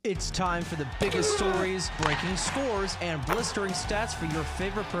It's time for the biggest stories, breaking scores, and blistering stats for your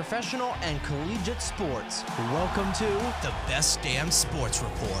favorite professional and collegiate sports. Welcome to the Best Damn Sports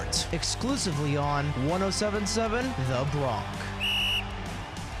Report, exclusively on 107.7 The Bronx.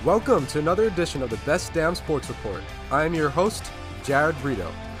 Welcome to another edition of the Best Damn Sports Report. I am your host, Jared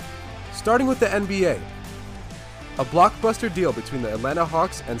Brito. Starting with the NBA. A blockbuster deal between the Atlanta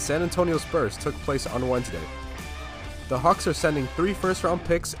Hawks and San Antonio Spurs took place on Wednesday. The Hawks are sending 3 first-round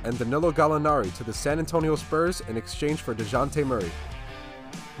picks and Danilo Gallinari to the San Antonio Spurs in exchange for Dejounte Murray.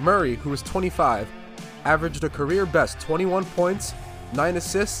 Murray, who is 25, averaged a career-best 21 points, 9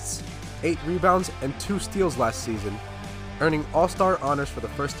 assists, 8 rebounds, and 2 steals last season, earning All-Star honors for the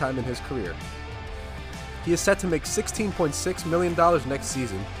first time in his career. He is set to make $16.6 million next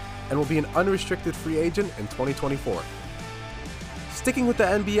season and will be an unrestricted free agent in 2024. Sticking with the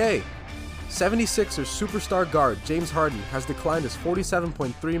NBA, 76ers superstar guard James Harden has declined his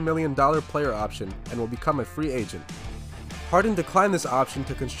 $47.3 million player option and will become a free agent. Harden declined this option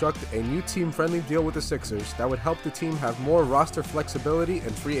to construct a new team-friendly deal with the Sixers that would help the team have more roster flexibility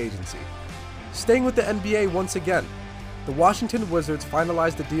and free agency. Staying with the NBA once again, the Washington Wizards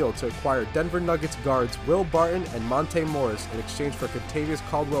finalized a deal to acquire Denver Nuggets guards Will Barton and Monte Morris in exchange for Kentavious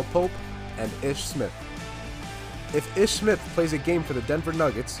Caldwell-Pope and Ish Smith. If Ish Smith plays a game for the Denver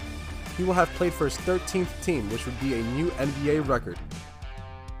Nuggets, he will have played for his 13th team, which would be a new NBA record.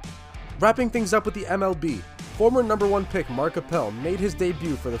 Wrapping things up with the MLB, former number 1 pick Mark Appel made his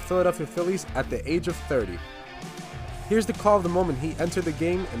debut for the Philadelphia Phillies at the age of 30. Here's the call of the moment he entered the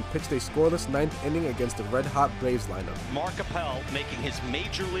game and pitched a scoreless 9th inning against the red-hot Braves lineup. Mark Appel making his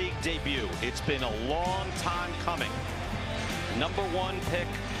major league debut. It's been a long time coming. Number 1 pick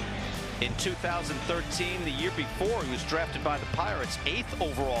in 2013, the year before, he was drafted by the Pirates, 8th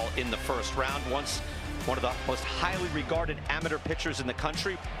overall in the first round, once one of the most highly regarded amateur pitchers in the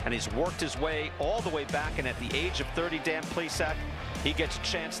country, and he's worked his way all the way back, and at the age of 30, Dan Plesac, he gets a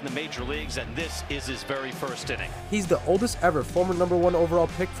chance in the major leagues, and this is his very first inning. He's the oldest ever former number 1 overall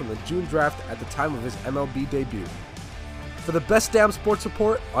pick from the June draft at the time of his MLB debut. For the Best Damn Sports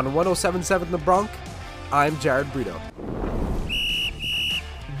Report on 107.7 The Bronx, I'm Jared Brito.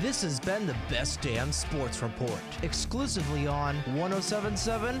 This has been the Best Damn Sports Report, exclusively on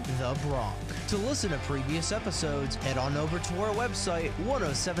 107.7 The Bronx. To listen to previous episodes, head on over to our website,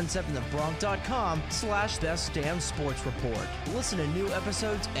 1077thebronx.com/Best Damn Sports Report. Listen to new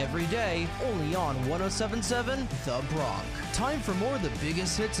episodes every day, only on 107.7 The Bronx. Time for more of the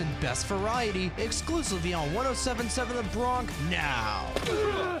biggest hits and best variety, exclusively on 107.7 The Bronx now.